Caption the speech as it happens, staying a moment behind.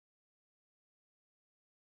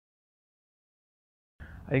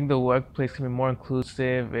think the workplace can be more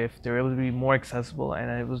inclusive if they're able to be more accessible, and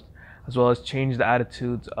it was as well as change the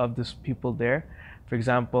attitudes of the people there. For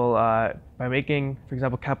example, by making, for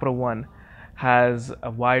example, Capital One has a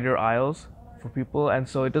wider aisles for people, and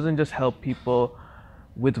so it doesn't just help people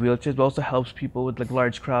with wheelchairs, but also helps people with like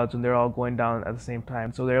large crowds when they're all going down at the same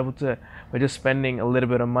time. So they're able to, by just spending a little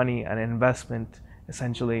bit of money and investment,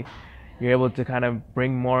 essentially, you're able to kind of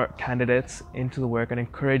bring more candidates into the work and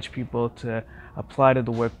encourage people to apply to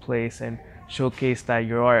the workplace and showcase that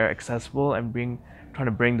you are accessible and trying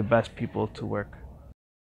to bring the best people to work.